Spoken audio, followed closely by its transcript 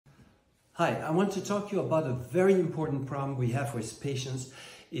Hi, I want to talk to you about a very important problem we have with patients.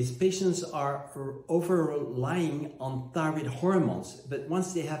 Patients are over-relying on thyroid hormones, but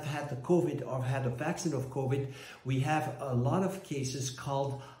once they have had the COVID or had a vaccine of COVID, we have a lot of cases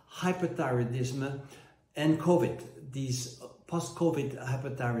called hyperthyroidism and COVID. These post-COVID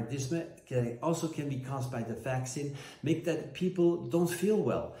hyperthyroidism also can be caused by the vaccine, make that people don't feel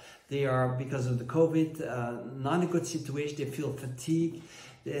well. They are, because of the COVID, not in a good situation, they feel fatigue.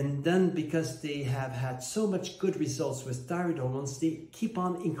 And then because they have had so much good results with thyroid hormones, they keep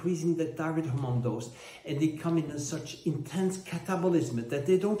on increasing the thyroid hormone dose, and they come in such intense catabolism that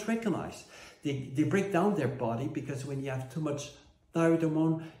they don't recognize. They break down their body, because when you have too much thyroid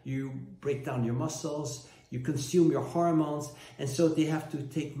hormone, you break down your muscles, you consume your hormones, and so they have to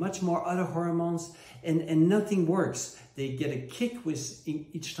take much more other hormones, and nothing works. They get a kick with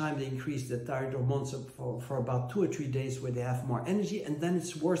each time they increase the thyroid hormones for about 2 or 3 days, where they have more energy, and then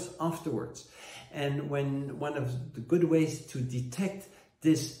it's worse afterwards. And one of the good ways to detect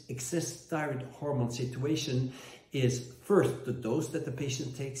this excess thyroid hormone situation is, first, the dose that the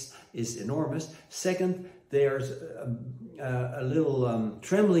patient takes is enormous. Second, there's a little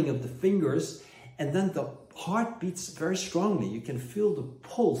trembling of the fingers, and then the heart beats very strongly. You can feel the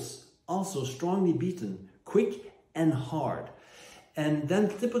pulse also strongly beaten, quick and hard. And then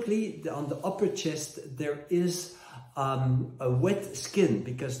typically on the upper chest there is a wet skin,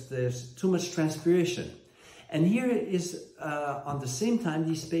 because there's too much transpiration. And here is on the same time,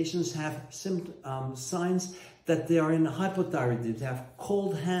 these patients have signs that they are in hypothyroidism. They have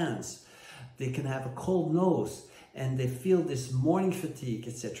cold hands, they can have a cold nose, and they feel this morning fatigue,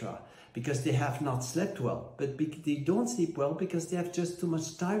 etc., because they have not slept well. But they don't sleep well because they have just too much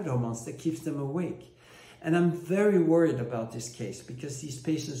thyroid hormones that keeps them awake. And I'm very worried about this case, because these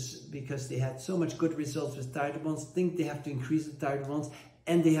patients, because they had so much good results with thyroid hormones, think they have to increase the thyroid hormones,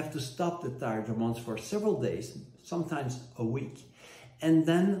 and they have to stop the thyroid hormones for several days, sometimes a week, and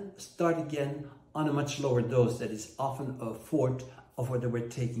then start again on a much lower dose that is often a fourth of what they were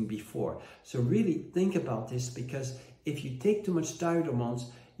taking before. So really think about this, because if you take too much thyroid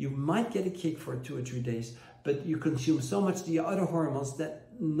hormones, you might get a kick for 2 or 3 days, but you consume so much the other hormones that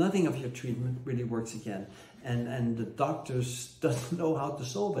nothing of your treatment really works again. And the doctors don't know how to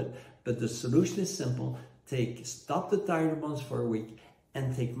solve it. But the solution is simple. Stop the thyroid hormones for a week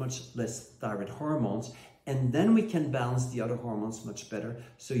and take much less thyroid hormones. And then we can balance the other hormones much better,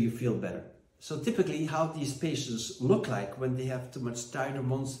 so you feel better. So typically how these patients look like when they have too much thyroid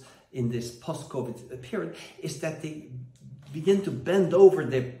hormones in this post-COVID period is that they begin to bend over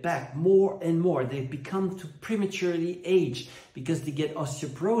their back more and more. They become to prematurely age, because they get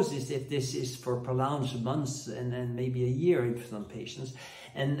osteoporosis if this is for prolonged months and maybe a year in some patients.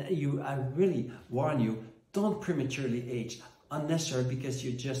 And I really warn you, don't prematurely age unnecessarily, because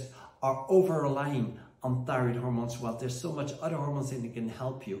you just are over-relying on thyroid hormones. Well, there's so much other hormones that can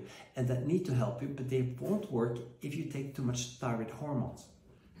help you and that need to help you, but they won't work if you take too much thyroid hormones.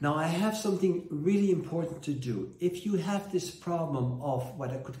 Now, I have something really important to do. If you have this problem of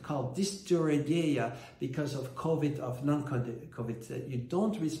what I could call dysthymia because of COVID, of non-COVID, you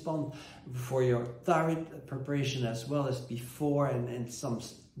don't respond for your thyroid preparation as well as before, and some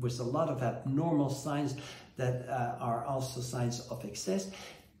with a lot of abnormal signs that are also signs of excess,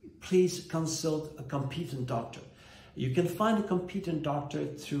 please consult a competent doctor. You can find a competent doctor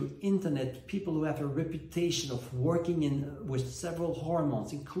through internet, people who have a reputation of working with several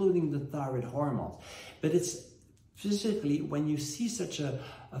hormones, including the thyroid hormones. But it's physically, when you see such a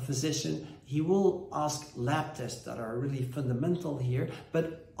physician, he will ask lab tests that are really fundamental here,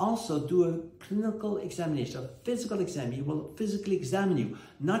 but also do a clinical examination, a physical exam. He will physically examine you,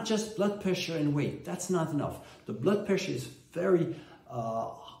 not just blood pressure and weight. That's not enough. The blood pressure is very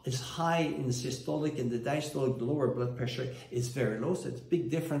is high in the systolic, and the diastolic, the lower blood pressure, is very low, so it's a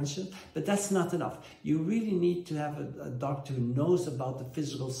big difference, but that's not enough. You really need to have a doctor who knows about the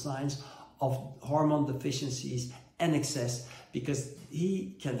physical signs of hormone deficiencies and excess, because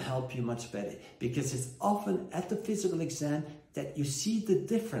he can help you much better, because it's often at the physical exam that you see the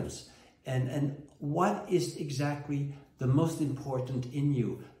difference and what is exactly the most important in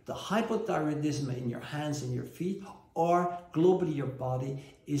you, the hypothyroidism in your hands and your feet, or globally your body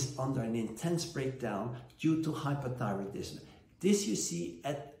is under an intense breakdown due to hyperthyroidism. This you see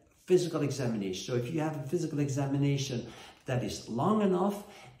at physical examination. So if you have a physical examination that is long enough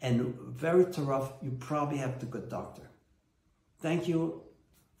and very thorough, you probably have the good doctor. Thank you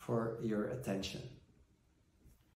for your attention.